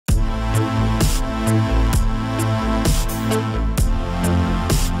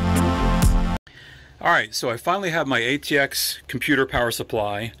Alright, so I finally have my ATX computer power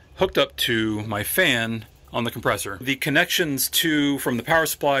supply hooked up to my fan on the compressor. The connections from the power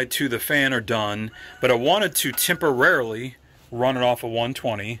supply to the fan are done, but I wanted to temporarily run it off of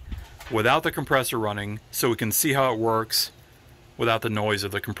 120 without the compressor running so we can see how it works without the noise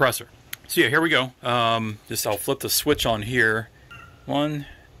of the compressor. So yeah, here we go. I'll flip the switch on here. 1,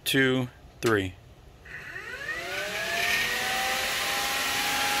 2, 3.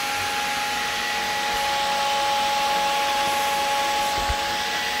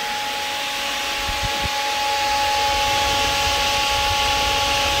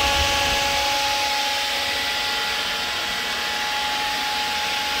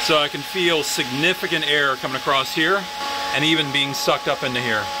 So I can feel significant air coming across here and even being sucked up into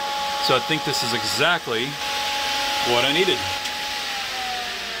here. So I think this is exactly what I needed.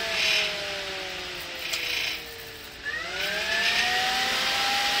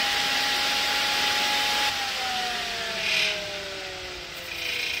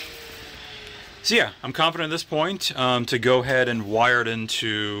 So yeah, I'm confident at this point to go ahead and wire it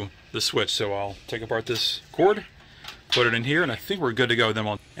into the switch. So I'll take apart this cord, put it in here, and I think we're good to go.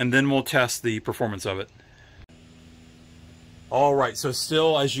 Then we'll test the performance of it. Alright, so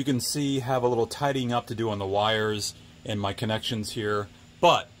still, as you can see, have a little tidying up to do on the wires and my connections here.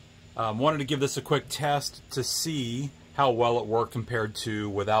 But wanted to give this a quick test to see how well it worked compared to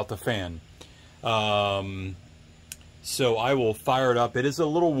without the fan. So I will fire it up. It is a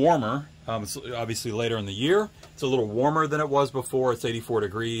little warmer. It's obviously later in the year. It's a little warmer than it was before. It's 84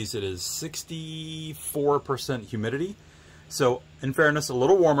 degrees. It is 64% humidity. So in fairness, a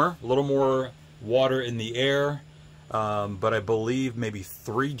little warmer, a little more water in the air. But I believe maybe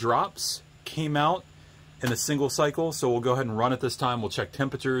 3 drops came out in a single cycle. So we'll go ahead and run it this time. We'll check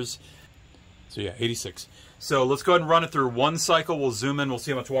temperatures. So yeah, 86. So let's go ahead and run it through one cycle. We'll zoom in. We'll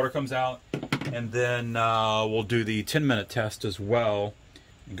see how much water comes out. And then we'll do the 10-minute test as well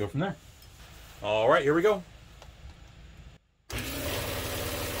and go from there. All right, here we go. Got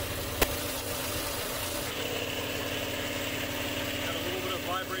a little bit of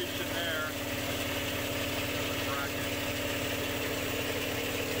vibration there.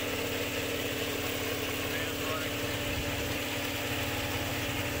 Fan's running.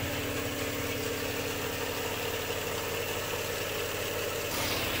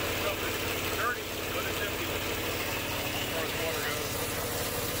 Stuff is dirty, but it's empty as far as water goes.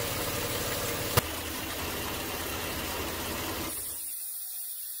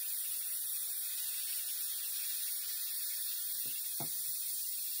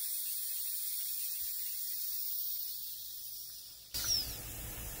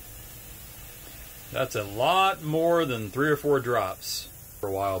 That's a lot more than 3 or 4 drops for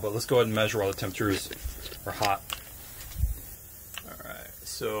a while, but let's go ahead and measure while the temperatures are hot. Alright,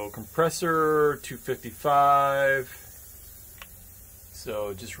 so compressor 255.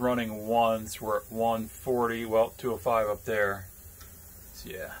 So just running once, we're at 140, well, 205 up there.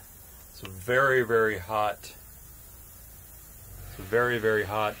 So yeah, so very, very hot. So very, very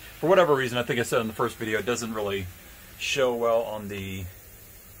hot. For whatever reason, I think I said in the first video, it doesn't really show well on the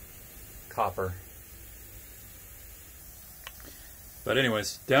copper. But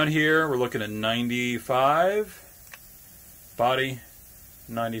anyways, down here we're looking at 95, body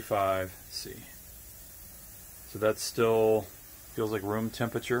 95, see. So that's still, feels like room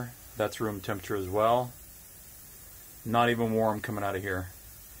temperature. That's room temperature as well. Not even warm coming out of here.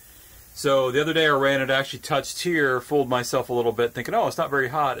 So the other day I ran it, actually touched here, fooled myself a little bit thinking, oh, it's not very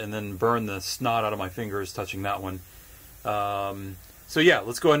hot, and then burned the snot out of my fingers touching that one. So yeah,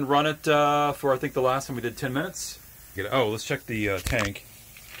 let's go ahead and run it for I think the last time we did 10 minutes. Oh, let's check the tank.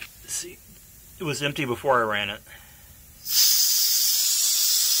 Let's see, it was empty before I ran it.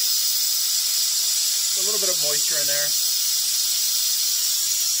 A little bit of moisture in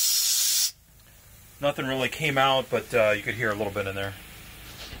there. Nothing really came out, but you could hear a little bit in there.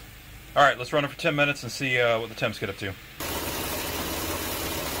 All right, let's run it for 10 minutes and see what the temps get up to.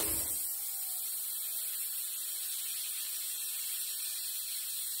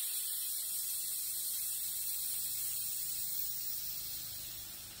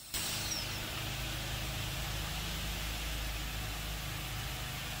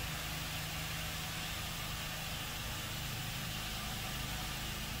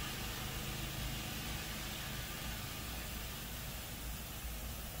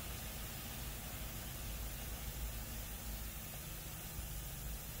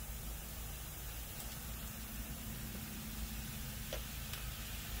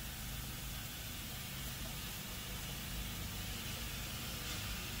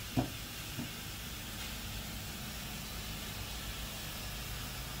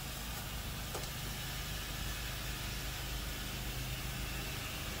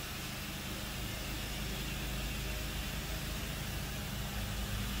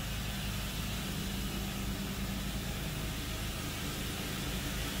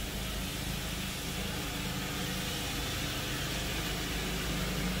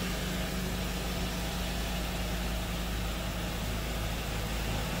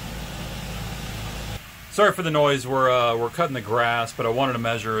 Sorry for the noise. We're cutting the grass, but I wanted to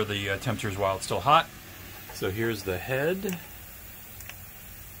measure the temperatures while it's still hot. So here's the head.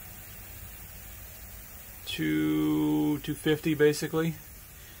 250 basically.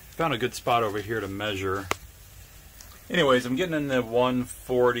 Found a good spot over here to measure. Anyways, I'm getting in the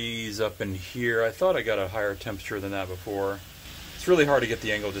 140s up in here. I thought I got a higher temperature than that before. It's really hard to get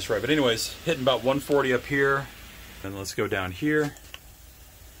the angle just right. But anyways, hitting about 140 up here. And let's go down here.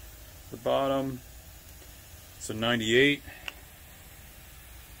 The bottom. So 98.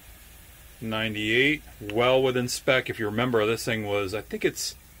 98. Well within spec. If you remember, this thing was, I think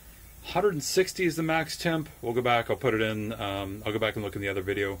it's 160 is the max temp. We'll go back. I'll put it in. I'll go back and look in the other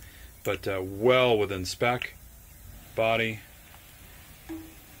video. But well within spec. Body.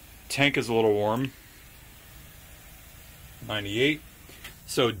 Tank is a little warm. 98.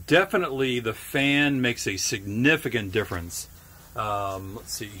 So definitely the fan makes a significant difference.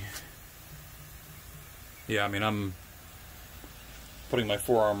 Let's see. Yeah, I mean, I'm putting my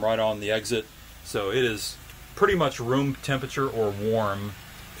forearm right on the exit. So it is pretty much room temperature or warm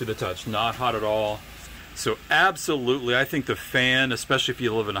to the touch. Not hot at all. So absolutely, I think the fan, especially if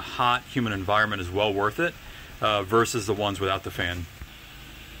you live in a hot, humid environment, is well worth it versus the ones without the fan.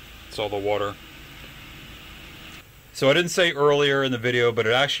 It's all the water. So I didn't say earlier in the video, but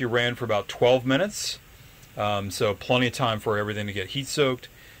it actually ran for about 12 minutes. So plenty of time for everything to get heat soaked.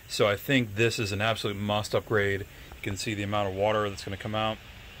 So I think this is an absolute must upgrade. You can see the amount of water that's going to come out.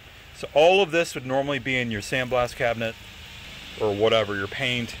 So all of this would normally be in your sandblast cabinet or whatever, your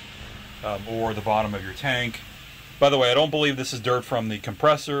paint, or the bottom of your tank. By the way, I don't believe this is dirt from the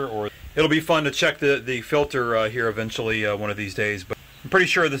compressor, or it'll be fun to check the filter here eventually one of these days, but I'm pretty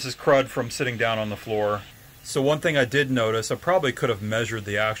sure this is crud from sitting down on the floor. So one thing I did notice, I probably could have measured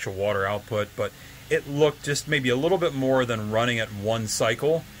the actual water output, but it looked just maybe a little bit more than running at one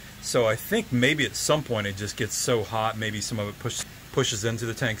cycle. So I think maybe at some point it just gets so hot, maybe some of it pushes into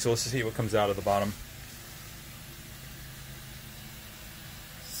the tank. So let's see what comes out of the bottom.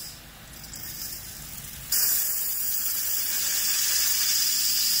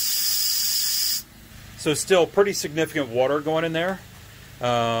 So still pretty significant water going in there,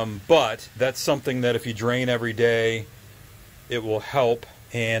 but that's something that if you drain every day, it will help.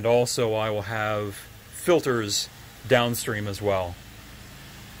 And also I will have filters downstream as well.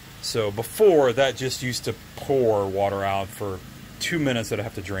 So before, that just used to pour water out for 2 minutes. I'd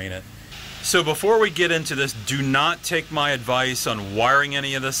have to drain it. So before we get into this, do not take my advice on wiring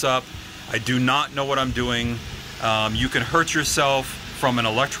any of this up. I do not know what I'm doing. You can hurt yourself from an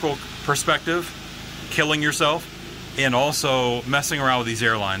electrical perspective, killing yourself, and also messing around with these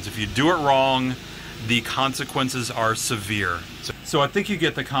airlines. If you do it wrong, the consequences are severe. So I think you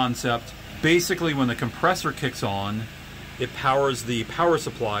get the concept. Basically, when the compressor kicks on, it powers the power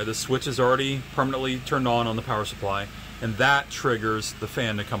supply. The switch is already permanently turned on the power supply, and that triggers the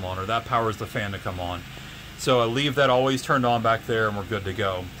fan to come on, or that powers the fan to come on. So I leave that always turned on back there, and we're good to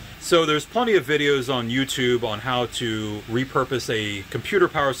go. So there's plenty of videos on YouTube on how to repurpose a computer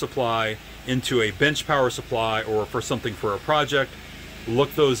power supply into a bench power supply, or for something for a project.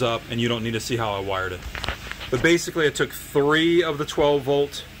 Look those up, and you don't need to see how I wired it. But basically, I took 3 of the 12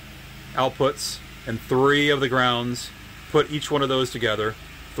 volt outputs and 3 of the grounds, put each one of those together,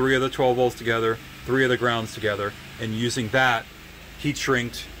 3 of the 12 volts together, 3 of the grounds together, and using that, heat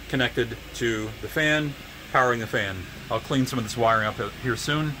shrinked, connected to the fan, powering the fan. I'll clean some of this wiring up here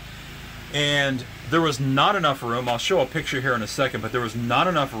soon. And there was not enough room. I'll show a picture here in a second, but there was not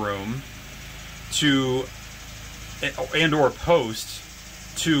enough room to, and or post,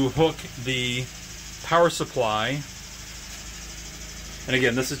 to hook the power supply. And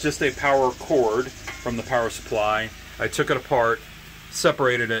again, this is just a power cord from the power supply. I took it apart,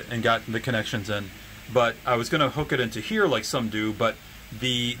 separated it, and got the connections in. But I was going to hook it into here like some do, but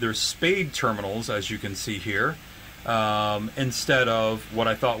there's spade terminals, as you can see here, instead of what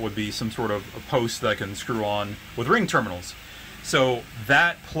I thought would be some sort of a post that I can screw on with ring terminals. So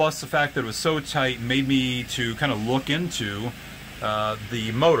that, plus the fact that it was so tight, made me to kind of look into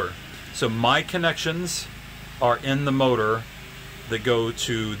the motor. So my connections are in the motor that go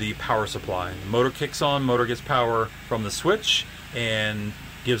to the power supply. The motor kicks on, motor gets power from the switch, and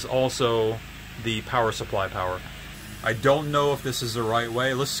gives also the power supply power. I don't know if this is the right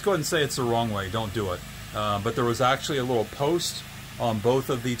way. Let's just go ahead and say it's the wrong way. Don't do it. But there was actually a little post on both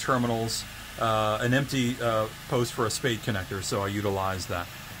of the terminals, an empty post for a spade connector, so I utilized that.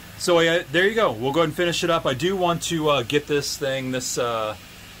 So there you go. We'll go ahead and finish it up. I do want to get this thing, this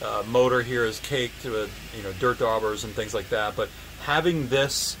motor here is caked with dirt daubers and things like that, but having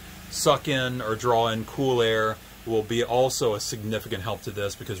this suck in or draw in cool air will be also a significant help to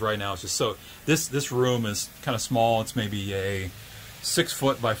this, because right now it's just so, this room is kind of small. It's maybe a 6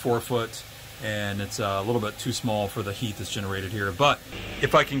 foot by 4 foot, and it's a little bit too small for the heat that's generated here. But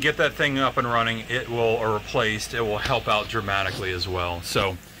if I can get that thing up and running, or replaced, it will help out dramatically as well.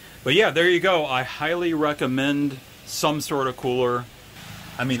 So, but yeah, there you go. I highly recommend some sort of cooler.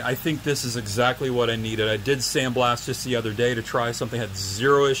 I mean, I think this is exactly what I needed. I did sandblast just the other day to try something, had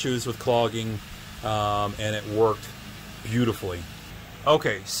 0 issues with clogging, and it worked beautifully.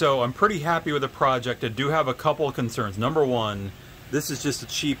 Okay, so I'm pretty happy with the project. I do have a couple of concerns. Number one, this is just a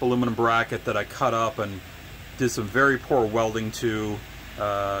cheap aluminum bracket that I cut up and did some very poor welding to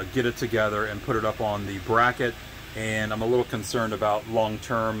get it together and put it up on the bracket, and I'm a little concerned about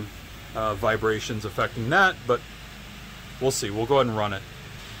long-term vibrations affecting that, but we'll see. We'll go ahead and run it.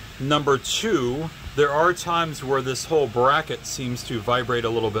 Number two, there are times where this whole bracket seems to vibrate a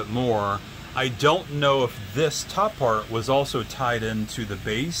little bit more. I don't know if this top part was also tied into the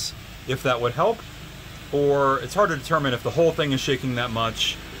base, if that would help, or it's hard to determine if the whole thing is shaking that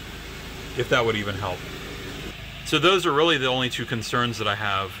much, if that would even help. So those are really the only 2 concerns that I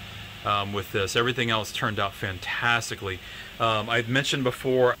have with this. Everything else turned out fantastically. I've mentioned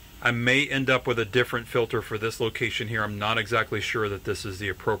before, I may end up with a different filter for this location here. I'm not exactly sure that this is the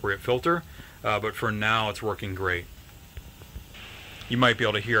appropriate filter, but for now it's working great. You might be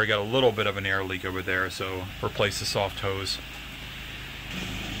able to hear I got a little bit of an air leak over there, so replace the soft hose.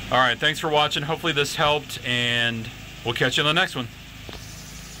 Alright, thanks for watching. Hopefully this helped, and we'll catch you on the next one.